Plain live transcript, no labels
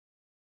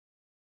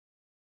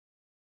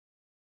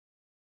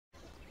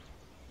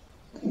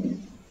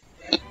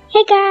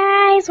Hey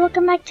guys,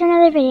 welcome back to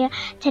another video.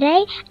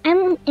 Today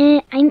I'm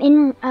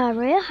in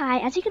Royale High.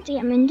 As you can see,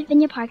 I'm in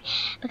Divinia Park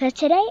because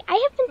today I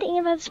have been thinking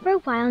about this for a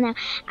while now.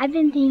 I've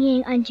been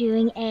thinking on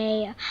doing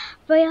a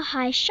Royale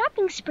High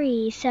shopping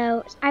spree.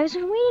 So I was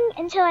waiting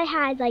until I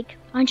had like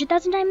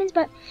 100,000 diamonds,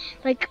 but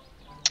like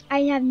I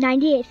have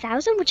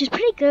 98,000, which is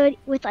pretty good.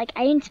 With like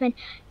I didn't spend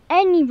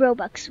any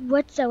Robux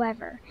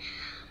whatsoever.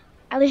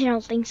 At least I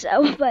don't think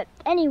so. But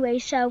anyway,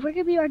 so we're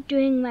going to be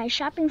doing my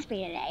shopping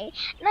spree today.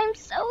 And I'm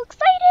so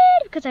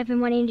excited because I've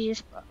been wanting to do this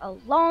for a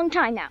long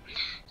time now.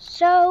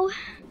 So,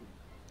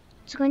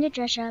 it's going to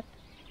dress up,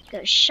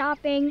 go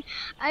shopping.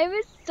 I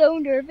was so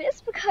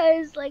nervous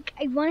because like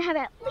I want to have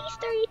at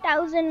least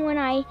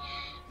 30,000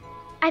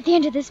 at the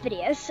end of this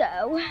video.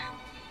 So,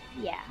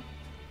 yeah.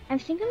 I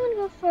think I'm going to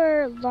go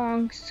for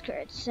long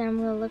skirts, and I'm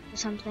going to look for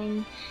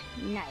something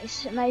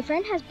nice. My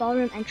friend has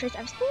ballroom entrance.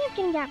 I was thinking of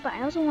getting that, but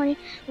I also wanted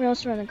Royal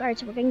Store on the Guard,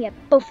 so we're going to get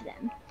both of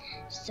them.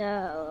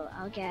 So,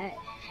 I'll get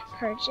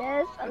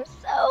purchase. I'm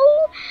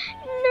so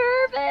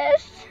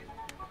nervous.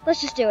 Let's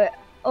just do it.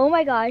 Oh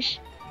my gosh.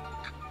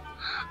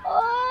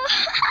 Oh,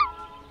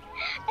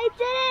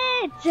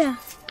 I did it!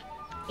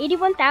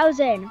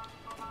 81,000.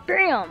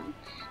 Bam!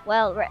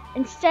 Well,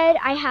 instead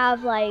I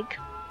have like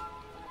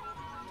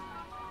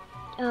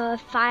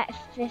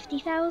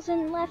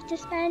 50,000 left to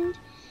spend,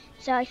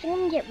 so I think I'm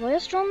gonna get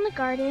Royal Stroll in the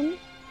Garden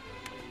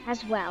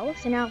as well.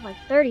 So now I have like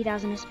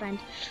 30,000 to spend.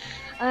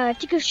 I have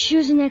to go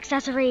shoes and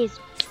accessories.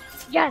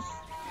 Yes.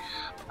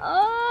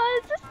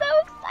 Oh, this is so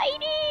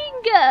exciting!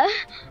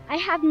 I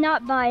have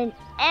not bought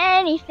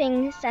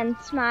anything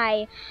since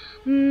my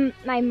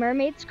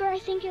mermaid skirt. I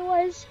think it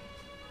was.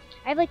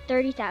 I have like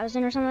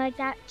 30,000 or something like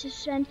that to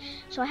spend,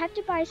 so I have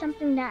to buy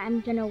something that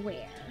I'm gonna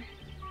wear.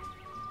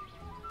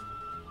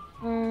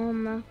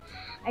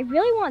 I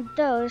really want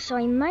those, so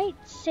I might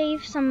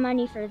save some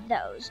money for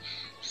those.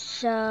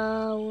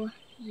 So,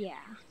 yeah.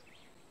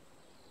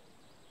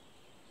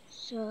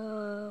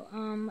 So,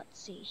 let's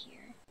see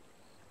here.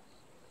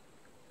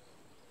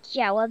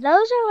 Yeah, well,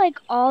 those are like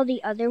all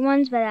the other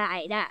ones, but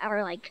that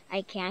are like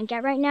I can't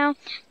get right now.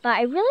 But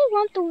I really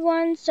want the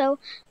ones, so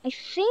I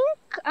think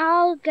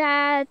I'll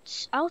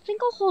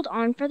hold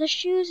on for the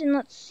shoes, and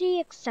let's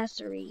see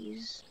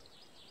accessories.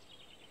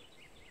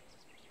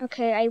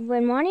 Okay, I've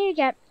been wanting to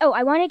get,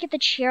 I want to get the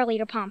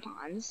cheerleader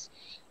pom-poms.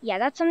 Yeah,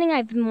 that's something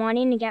I've been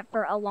wanting to get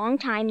for a long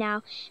time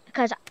now,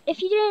 because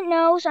if you didn't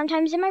know,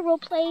 sometimes in my role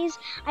plays,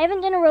 I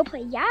haven't done a role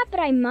play yet, but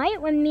I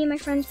might when me and my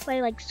friends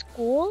play like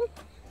school,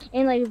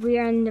 and like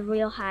we're in the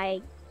Royale High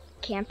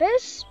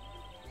campus.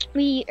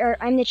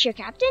 I'm the cheer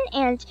captain,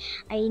 and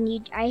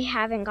I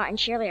haven't gotten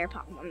cheerleader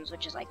pom-poms,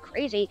 which is like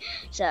crazy,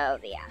 so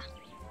yeah,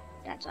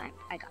 that's why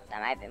I got them.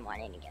 I've been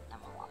wanting to get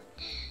them a lot.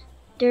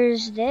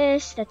 There's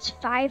this, that's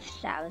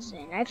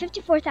 5,000. I have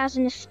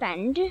 54,000 to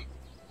spend.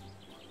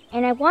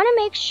 And I want to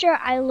make sure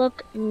I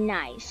look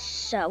nice.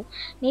 So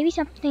maybe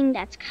something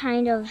that's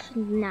kind of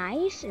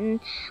nice and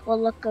will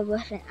look good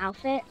with an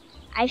outfit.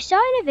 I saw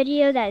in a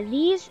video that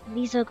these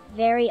look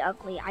very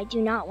ugly. I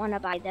do not want to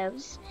buy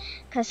those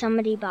because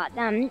somebody bought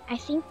them. I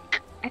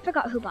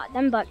forgot who bought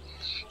them, but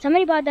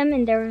somebody bought them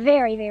and they're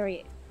very,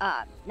 very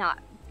not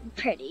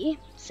pretty.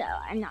 So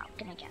I'm not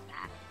going to get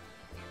that.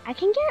 I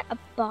can get a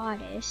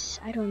bodice.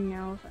 I don't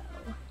know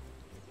though.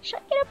 Should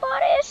I get a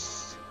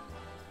bodice?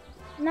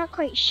 I'm not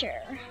quite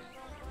sure.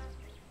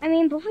 I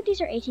mean, both of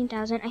these are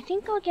 18,000. I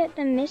think I'll get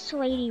the Miss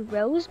Lady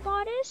Rose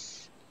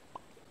bodice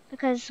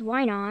because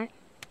why not?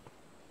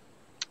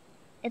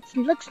 It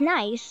looks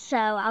nice, so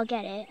I'll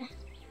get it.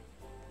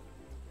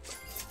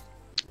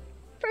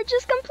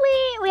 Purchase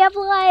complete. We have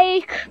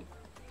like,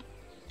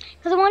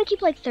 because I want to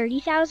keep like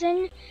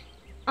 30,000.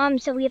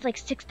 So we have like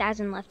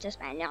 6,000 left to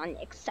spend on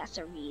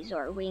accessories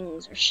or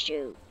wings or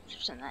shoes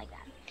or something like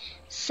that.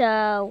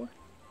 So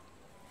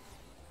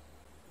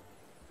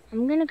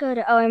I'm gonna go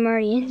to, I'm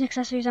already in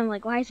accessories. I'm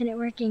like, why isn't it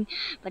working?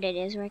 But it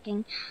is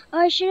working.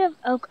 I should have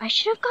gotten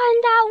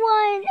that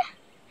one.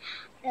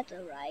 That's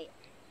alright.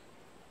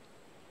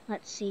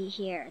 Let's see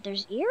here.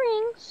 There's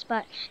earrings,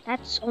 but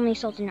that's only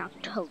sold in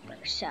October,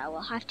 so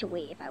I'll have to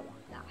wait if I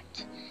want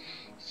that.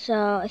 So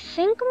I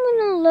think I'm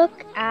gonna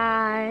look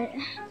at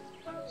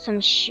some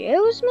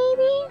shoes,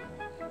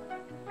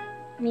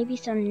 maybe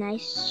some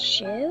nice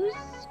shoes.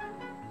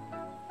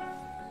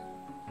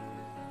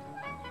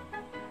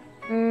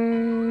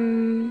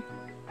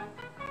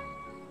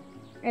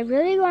 I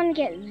really want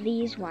to get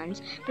these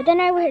ones, but then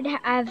I would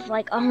have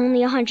like only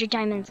 100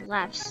 diamonds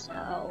left,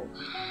 so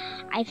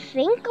I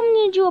think I'm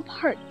gonna do a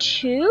part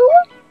 2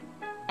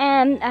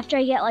 after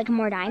I get like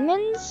more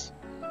diamonds.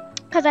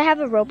 Because I have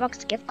a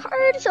Roblox gift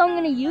card, so I'm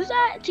going to use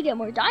that to get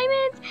more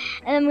diamonds,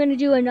 and I'm going to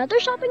do another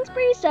shopping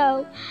spree,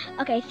 so,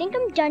 okay, I think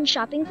I'm done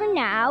shopping for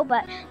now,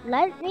 but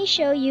let me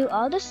show you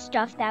all the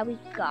stuff that we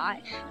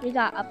got. We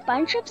got a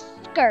bunch of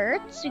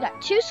skirts, we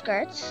got 2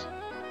 skirts,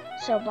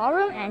 so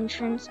ballroom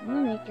entrance, I'm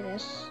going to make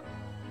this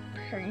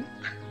pink.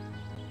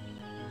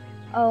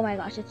 Oh my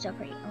gosh, it's so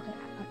pretty. Okay,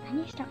 I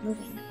need to stop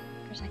moving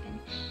for a second.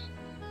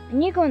 I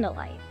need to go in the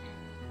light.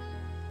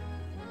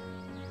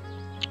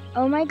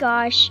 Oh my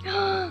gosh.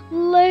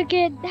 Look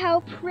at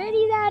how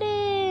pretty that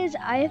is.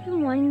 I have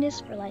been wanting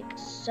this for like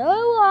so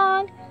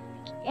long.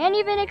 I can't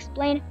even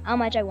explain how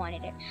much I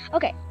wanted it.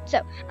 Okay,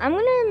 so I'm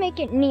gonna make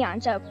it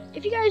neon. So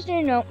if you guys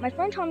didn't know, my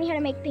friend taught me how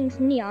to make things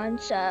neon.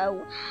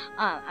 So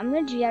I'm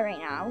gonna do that right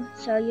now.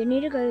 So you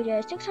need to go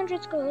to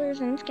 600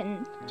 colors and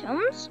skin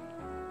tones.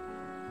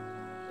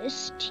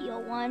 This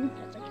teal one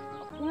that's like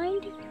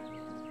outlined.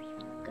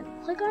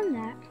 Gonna click on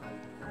that,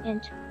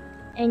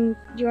 and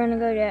you're gonna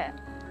go to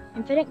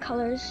Infinite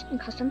Colors and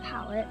Custom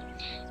Palette,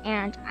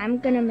 and I'm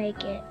gonna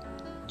make it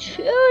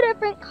 2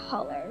 different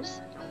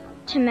colors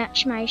to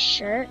match my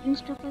shirt and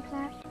stuff like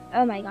that.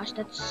 Oh my gosh,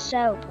 that's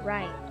so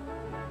bright.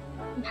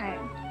 Okay,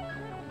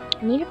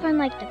 I need to find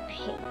like the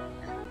pink.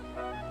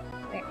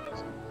 Where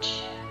is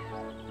it?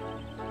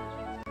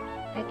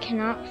 I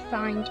cannot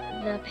find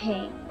the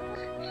pink.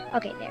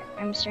 Okay, there.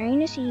 I'm starting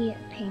to see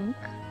pink.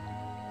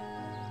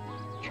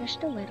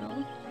 Just a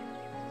little.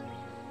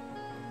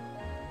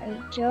 I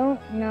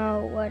don't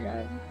know what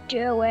I'm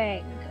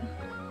doing.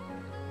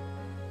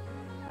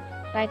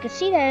 But I can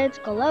see that it's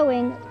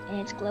glowing, and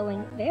it's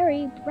glowing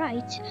very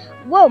bright.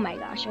 Whoa, my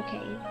gosh,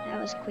 okay, that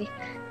was quick.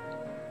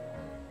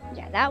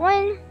 Yeah, that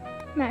one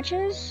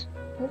matches,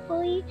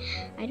 hopefully.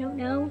 I don't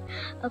know.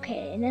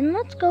 Okay, and then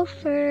let's go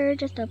for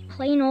just a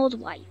plain old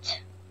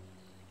white.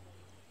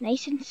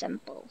 Nice and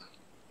simple.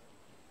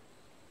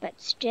 But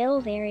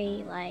still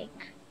very,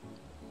 like,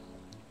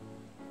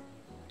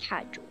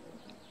 casual.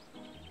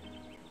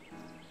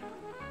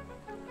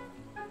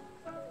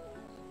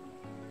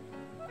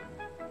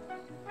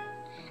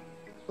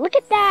 Look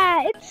at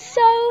that! It's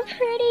so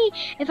pretty!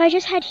 If I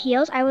just had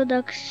heels, I would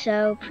look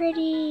so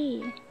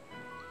pretty.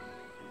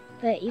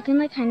 But you can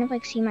like kind of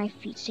like see my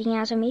feet sticking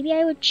out, so maybe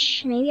I would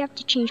maybe I have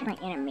to change my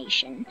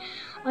animation.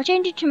 I'll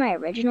change it to my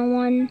original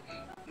one,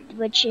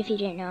 which if you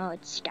didn't know,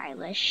 it's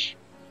stylish.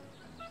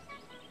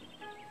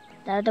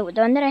 The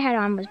one that I had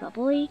on was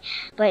bubbly,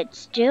 but it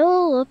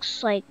still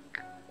looks like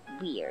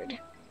weird.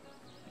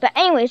 But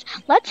anyways,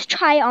 let's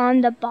try on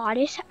the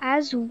bodice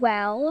as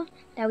well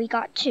that we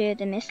got to,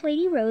 the Miss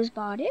Lady Rose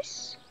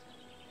bodice.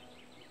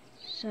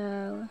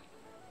 So,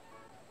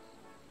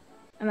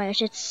 oh my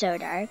gosh, it's so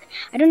dark.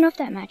 I don't know if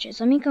that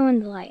matches. Let me go in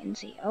the light and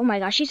see. Oh my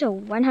gosh, she's a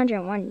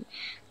 101.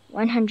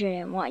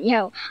 101.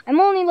 Yo, I'm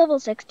only level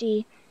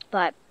 60,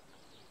 but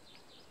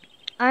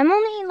I'm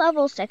only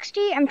level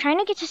 60. I'm trying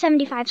to get to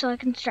 75 so I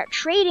can start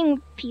trading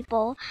with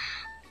people.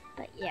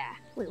 But yeah.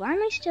 Wait, why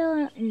am I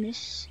still in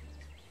this?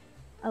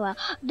 Oh wow,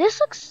 this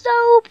looks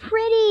so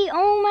pretty.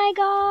 Oh my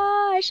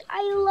gosh,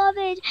 I love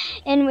it.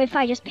 And if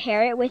I just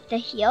pair it with the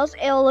heels,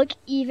 it'll look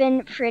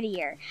even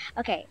prettier.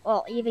 Okay,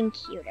 well, even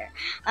cuter.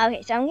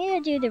 Okay, so I'm gonna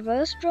do the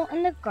rose stroll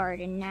in the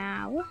garden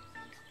now.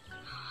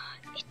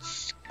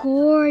 It's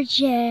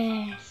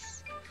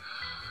gorgeous.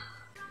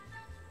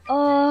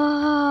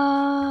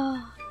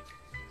 Oh,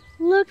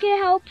 look at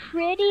how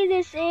pretty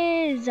this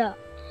is. Oh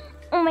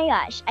my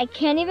gosh, I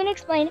can't even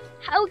explain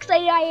how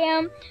excited I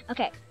am.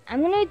 Okay,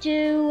 I'm gonna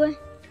do...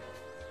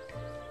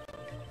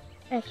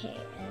 Okay,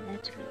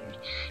 that's weird.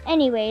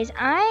 Anyways,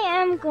 I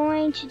am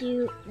going to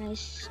do a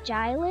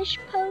stylish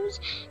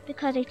pose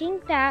because I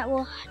think that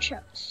will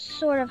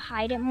sort of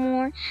hide it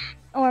more.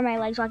 Or my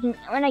legs walking.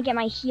 When I get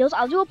my heels,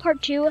 I'll do a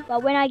part 2.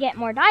 But when I get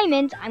more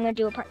diamonds, I'm going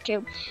to do a part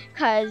 2.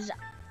 Because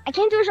I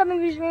can't do a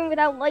shopping spree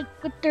without, like,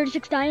 with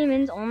 36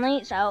 diamonds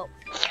only. So,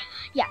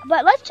 yeah.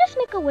 But let's just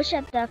make a wish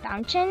at the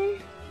fountain.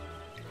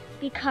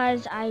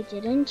 Because I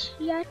didn't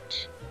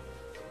yet.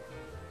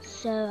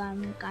 So,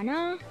 I'm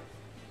gonna...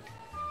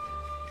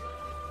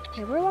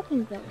 Okay, we're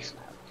walking really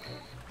slow.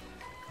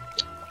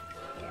 There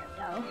we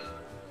go.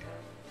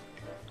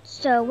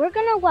 So we're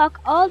gonna walk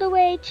all the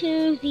way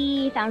to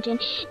the fountain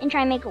and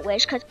try and make a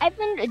wish, because I've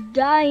been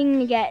dying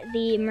to get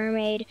the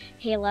mermaid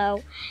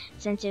halo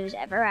since it was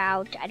ever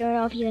out. I don't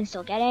know if you can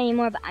still get it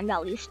anymore, but I'm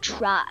gonna at least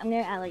try.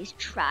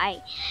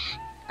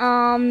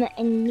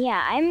 And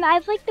yeah,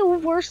 I've like the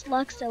worst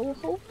luck, so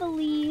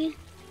hopefully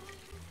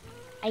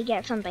I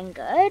get something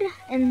good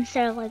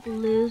instead of like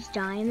lose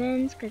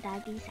diamonds, because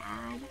that'd be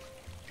sad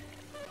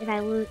if I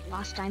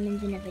lost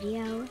diamonds in a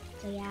video.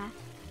 So yeah.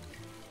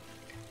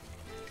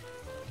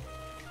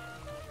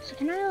 So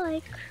can I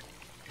like...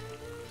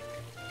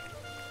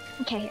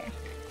 Okay, here.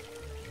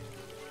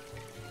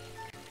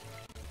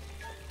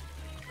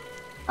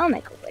 I'll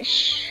make a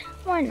wish.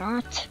 Why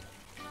not?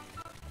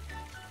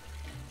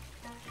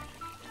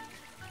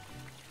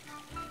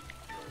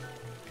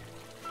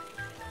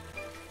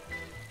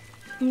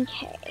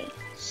 Okay,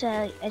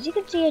 so as you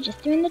can see, I just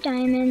threw in the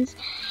diamonds,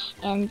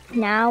 and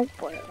now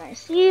what we're gonna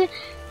see.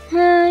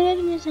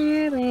 Window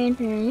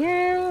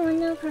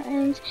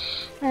curtains.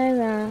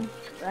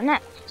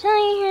 So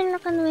you hear a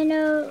knock on the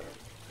window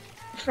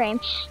frame.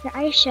 Your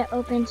eyes shut,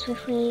 open,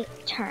 swiftly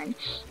turn.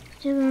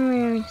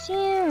 Oh,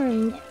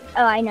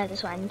 I know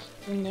this one,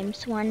 the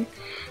nymphs one.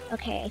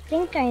 Okay, I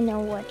think I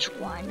know which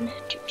one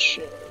to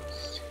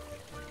choose.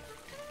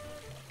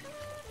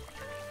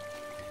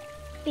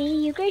 B,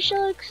 you guys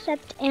shall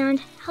accept and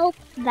help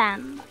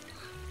them.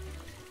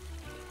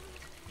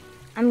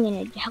 I'm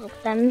gonna help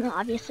them,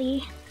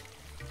 obviously.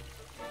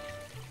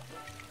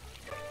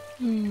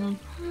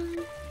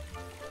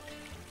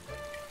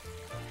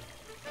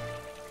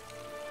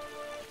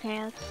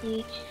 Okay, let's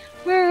see.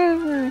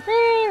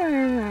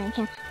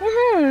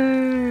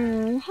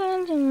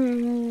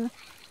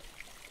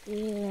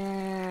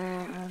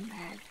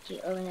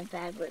 Open a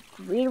bag with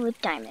green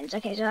with diamonds.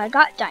 Okay, so I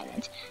got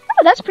diamonds.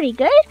 Oh, that's pretty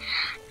good.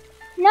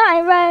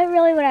 Not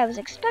really what I was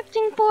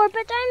expecting for,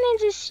 but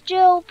diamonds is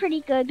still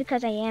pretty good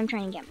because I am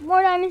trying to get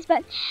more diamonds.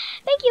 But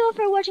thank you all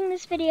for watching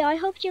this video. I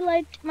hope you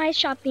liked my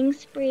shopping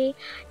spree.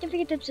 Don't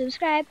forget to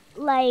subscribe,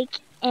 like,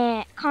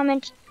 and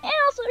comment, and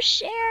also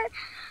share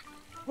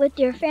with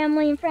your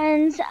family and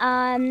friends.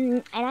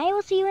 And I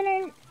will see you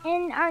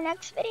in our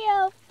next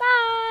video.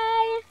 Bye!